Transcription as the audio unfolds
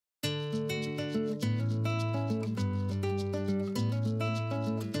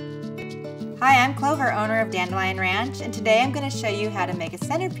Hi, I'm Clover, owner of Dandelion Ranch, and today I'm going to show you how to make a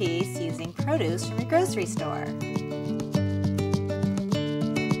centerpiece using produce from your grocery store.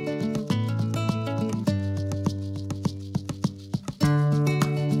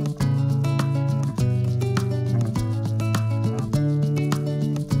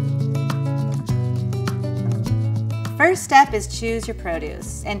 First step is choose your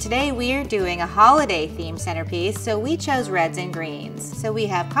produce, and today we are doing a holiday themed centerpiece, so we chose reds and greens. So we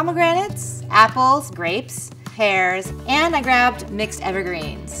have pomegranates, apples, grapes, pears, and I grabbed mixed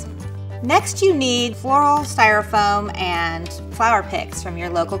evergreens. Next you need floral styrofoam and flower picks from your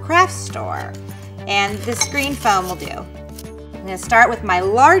local craft store, and this green foam will do. I'm going to start with my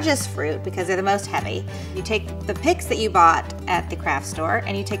largest fruit because they're the most heavy. You take the picks that you bought at the craft store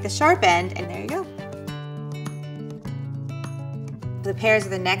and you take the sharp end, and there you go. The pears are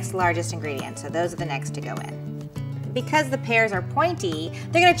the next largest ingredient, so those are the next to go in. Because the pears are pointy,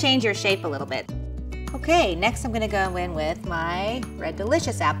 they're going to change your shape a little bit. Okay, next I'm going to go in with my Red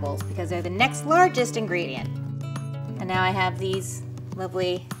Delicious apples because they're the next largest ingredient. And now I have these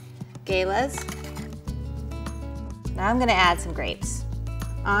lovely galas. Now I'm going to add some grapes.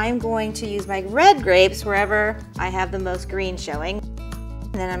 I'm going to use my red grapes wherever I have the most green showing.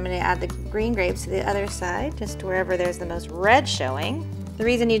 And then I'm going to add the green grapes to the other side, just wherever there's the most red showing. The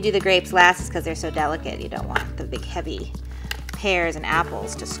reason you do the grapes last is because they're so delicate. You don't want the big heavy pears and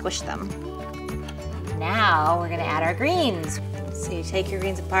apples to squish them. Now we're going to add our greens. So you take your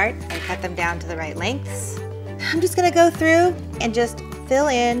greens apart and cut them down to the right lengths. I'm just going to go through and just fill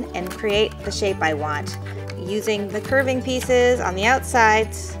in and create the shape I want, using the curving pieces on the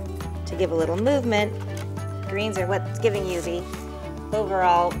outsides to give a little movement. Greens are what's giving you the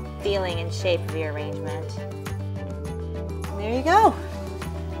overall feeling and shape of your arrangement. And there you go.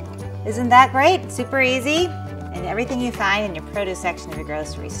 Isn't that great? Super easy, and everything you find in your produce section of your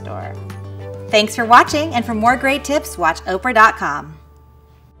grocery store. Thanks for watching, and for more great tips, watch Oprah.com.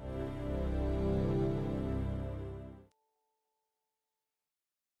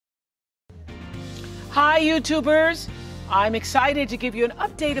 Hi YouTubers! I'm excited to give you an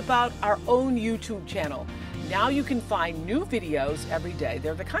update about our own YouTube channel. Now you can find new videos every day.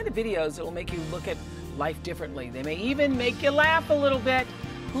 They're the kind of videos that will make you look at life differently. They may even make you laugh a little bit.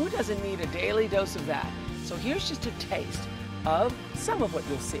 Who doesn't need a daily dose of that? So here's just a taste of some of what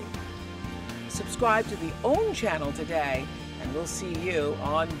you'll see. Subscribe to the OWN channel today, and we'll see you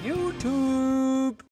on YouTube.